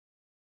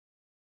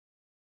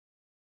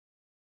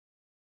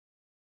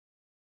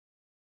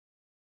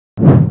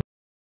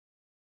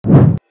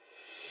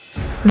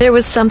There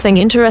was something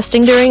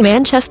interesting during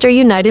Manchester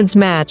United's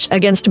match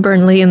against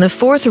Burnley in the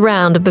fourth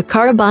round of the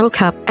Carabao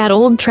Cup at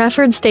Old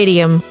Trafford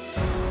Stadium.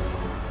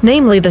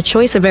 Namely the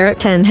choice of Erik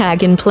ten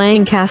Hag in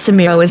playing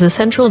Casemiro as a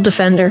central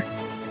defender.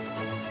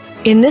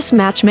 In this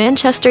match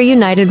Manchester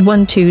United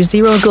won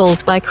 2-0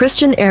 goals by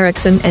Christian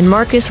Eriksen and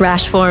Marcus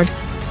Rashford.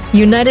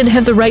 United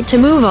have the right to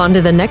move on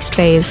to the next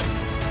phase.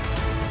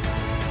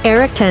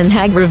 Erik ten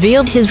Hag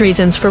revealed his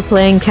reasons for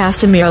playing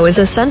Casemiro as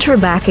a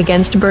centre-back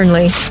against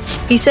Burnley.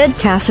 He said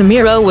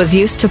Casemiro was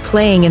used to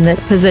playing in that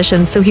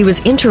position, so he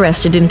was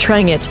interested in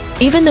trying it,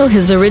 even though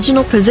his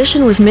original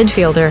position was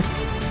midfielder.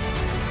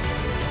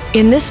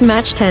 In this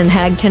match ten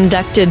Hag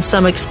conducted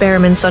some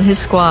experiments on his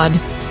squad.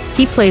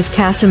 He plays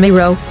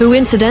Casemiro, who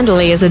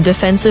incidentally is a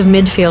defensive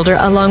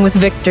midfielder along with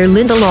Victor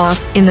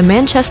Lindelof, in the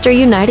Manchester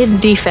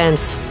United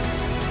defense.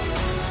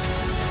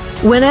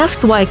 When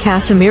asked why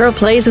Casemiro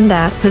plays in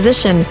that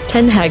position,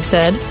 ten Hag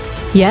said,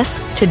 "Yes,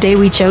 today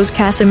we chose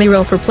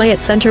Casemiro for play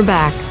at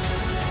centre-back."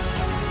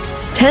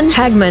 Ten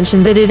Hag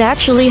mentioned that it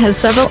actually has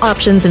several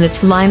options in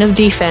its line of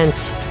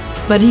defense,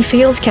 but he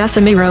feels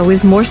Casemiro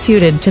is more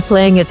suited to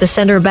playing at the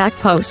centre-back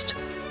post.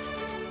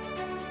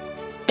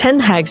 Ten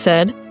Hag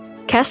said,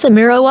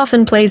 "Casemiro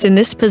often plays in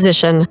this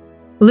position.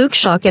 Luke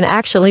Shaw can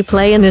actually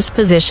play in this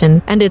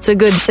position, and it's a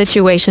good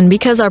situation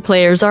because our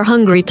players are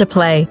hungry to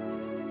play.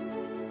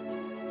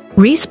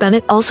 Reece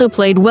Bennett also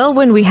played well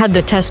when we had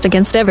the test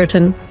against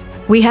Everton.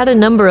 We had a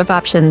number of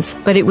options,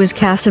 but it was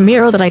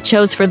Casemiro that I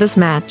chose for this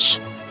match."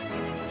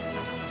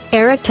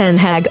 Erik ten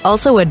Hag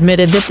also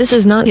admitted that this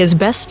is not his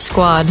best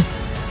squad,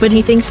 but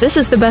he thinks this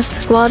is the best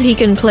squad he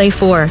can play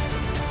for.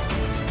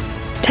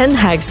 Ten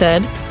Hag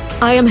said,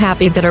 "I am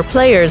happy that our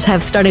players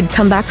have started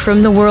come back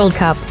from the World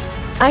Cup.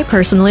 I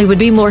personally would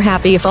be more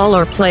happy if all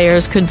our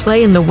players could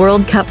play in the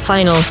World Cup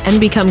final and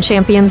become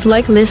champions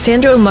like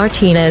Lisandro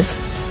Martinez.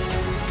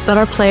 But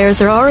our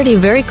players are already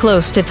very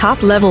close to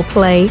top-level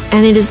play,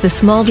 and it is the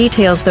small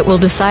details that will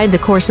decide the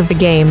course of the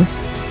game."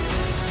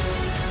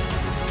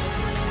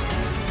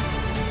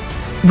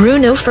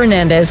 Bruno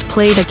Fernandes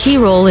played a key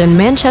role in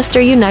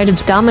Manchester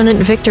United's dominant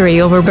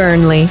victory over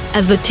Burnley,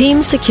 as the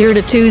team secured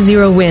a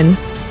 2-0 win.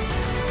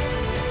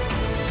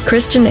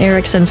 Christian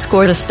Eriksen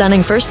scored a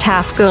stunning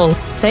first-half goal,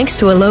 thanks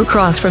to a low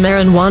cross from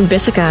Aaron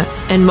Wan-Bissaka,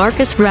 and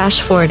Marcus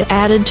Rashford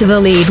added to the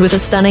lead with a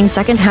stunning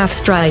second-half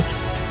strike.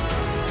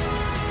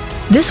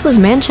 This was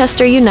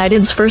Manchester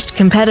United's first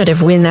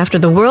competitive win after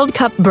the World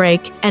Cup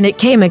break, and it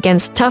came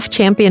against tough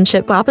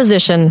championship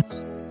opposition.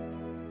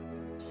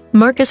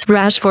 Marcus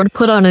Rashford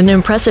put on an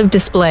impressive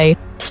display,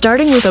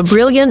 starting with a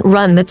brilliant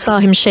run that saw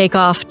him shake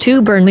off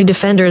two Burnley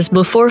defenders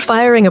before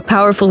firing a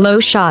powerful low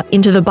shot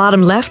into the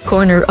bottom left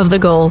corner of the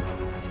goal.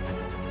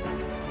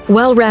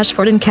 While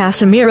Rashford and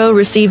Casemiro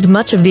received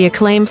much of the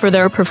acclaim for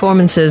their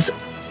performances,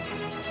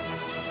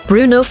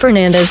 Bruno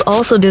Fernandes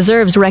also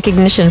deserves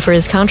recognition for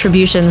his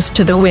contributions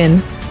to the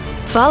win.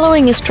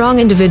 Following a strong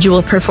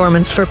individual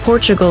performance for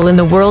Portugal in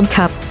the World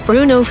Cup,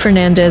 Bruno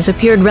Fernandes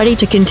appeared ready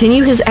to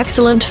continue his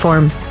excellent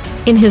form.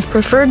 In his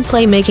preferred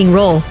playmaking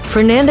role,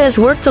 Fernandes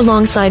worked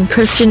alongside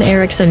Christian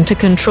Eriksen to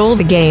control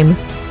the game.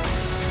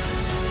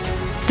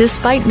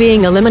 Despite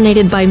being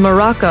eliminated by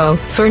Morocco,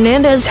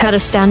 Fernandes had a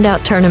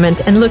standout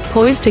tournament and looked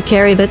poised to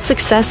carry that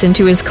success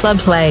into his club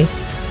play.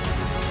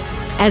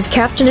 As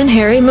captain in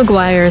Harry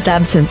Maguire's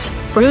absence,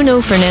 Bruno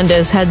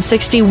Fernandes had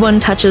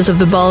 61 touches of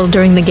the ball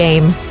during the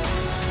game.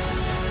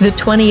 The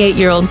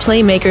 28-year-old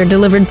playmaker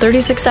delivered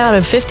 36 out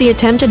of 50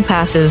 attempted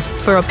passes,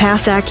 for a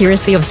pass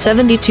accuracy of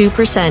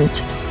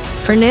 72%.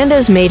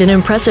 Fernandes made an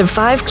impressive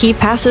 5 key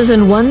passes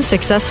and 1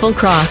 successful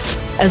cross,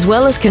 as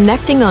well as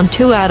connecting on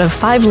 2 out of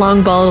 5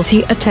 long balls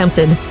he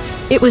attempted.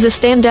 It was a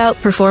standout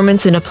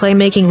performance in a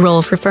playmaking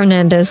role for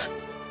Fernandes.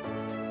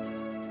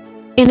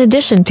 In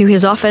addition to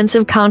his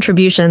offensive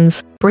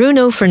contributions,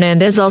 Bruno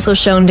Fernandes also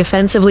shone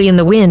defensively in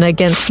the win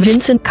against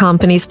Vincent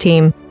Kompany's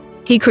team.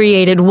 He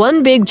created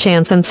one big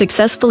chance and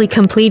successfully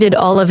completed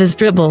all of his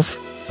dribbles.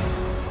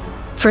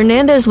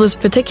 Fernandes was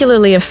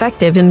particularly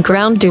effective in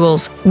ground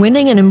duels,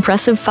 winning an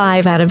impressive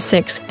 5 out of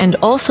 6, and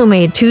also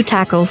made 2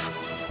 tackles.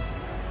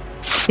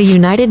 The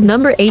United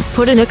number 8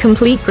 put in a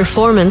complete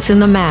performance in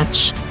the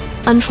match.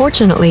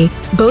 Unfortunately,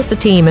 both the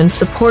team and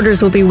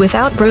supporters will be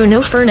without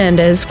Bruno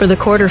Fernandes for the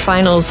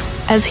quarter-finals,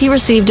 as he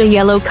received a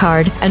yellow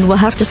card and will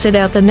have to sit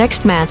out the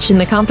next match in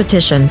the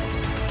competition.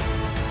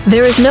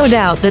 There is no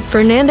doubt that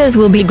Fernandes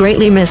will be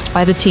greatly missed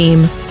by the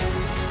team.